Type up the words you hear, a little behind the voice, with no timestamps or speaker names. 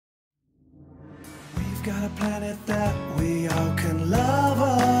We've got a planet that we all can love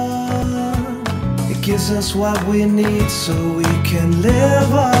on. It gives us what we need so we can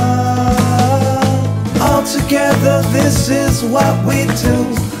live on. All together, this is what we do.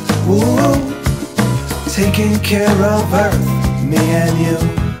 Woo. Taking care of Earth, me and you.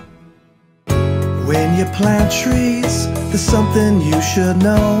 When you plant trees, there's something you should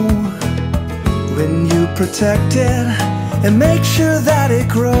know. When you protect it and make sure that it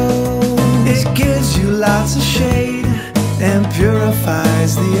grows, it gives you lots of shade and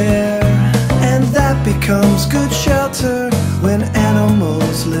purifies the air, and that becomes good shelter when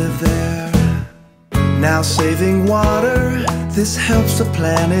animals live there. Now saving water, this helps the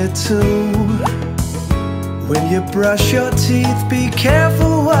planet too. When you brush your teeth, be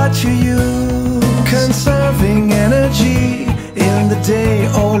careful what you use. Conserving energy in the day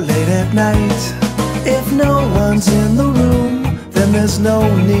or late at night. If no one's in the room, then there's no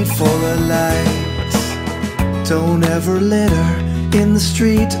need for a light. Don't ever litter in the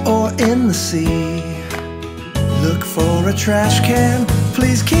street or in the sea. Look for a trash can,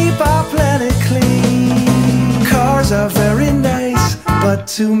 please keep our planet clean. Cars are very nice, but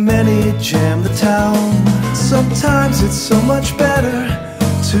too many jam the town. Sometimes it's so much better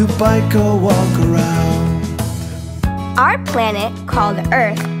to bike or walk around. Our planet, called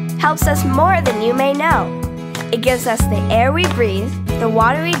Earth, helps us more than you may know. It gives us the air we breathe, the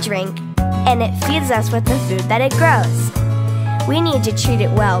water we drink, and it feeds us with the food that it grows. We need to treat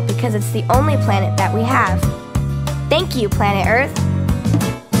it well because it's the only planet that we have. Thank you, planet Earth.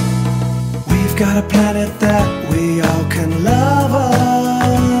 We've got a planet that we all can love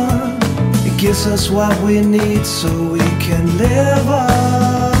on. It gives us what we need so we can live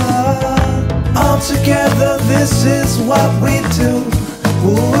on. All together, this is what we do.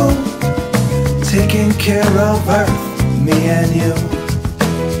 Ooh. Taking care of Earth, me and you.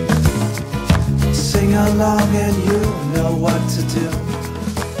 Sing along and you know what to do.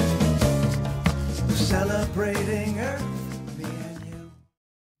 We're celebrating Earth, me and you.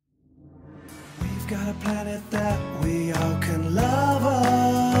 We've got a planet that we all can love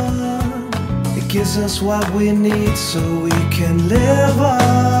on. It gives us what we need so we can live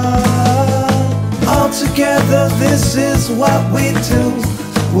on. All together, this is what we do.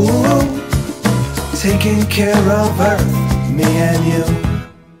 Ooh. Taking care of Earth, me and you.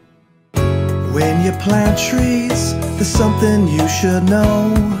 When you plant trees, there's something you should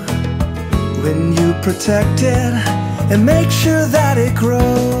know. When you protect it and make sure that it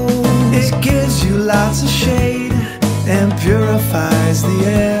grows, it gives you lots of shade and purifies the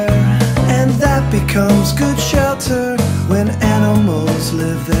air, and that becomes good shelter when animals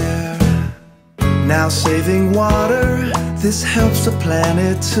live there. Now saving water, this helps the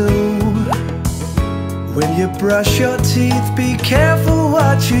planet too. When you brush your teeth, be careful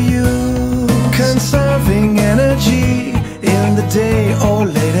what you use. Conserving energy in the day or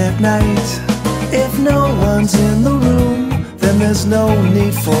late at night. If no one's in the room, then there's no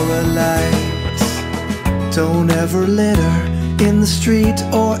need for a light. Don't ever litter in the street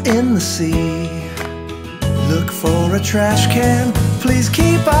or in the sea. Look for a trash can, please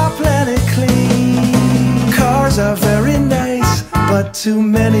keep our planet clean. Cars are very nice, but too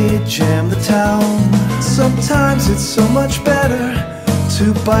many jam the town. Sometimes it's so much better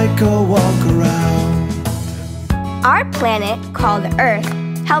to bike or walk around. Our planet, called Earth,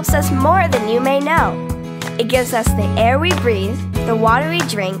 helps us more than you may know. It gives us the air we breathe, the water we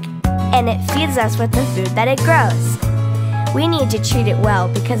drink, and it feeds us with the food that it grows. We need to treat it well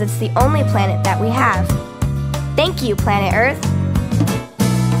because it's the only planet that we have. Thank you, planet Earth.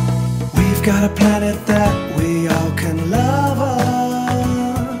 We've got a planet that we all can love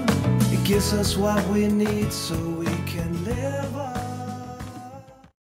on. It gives us what we need so we can live.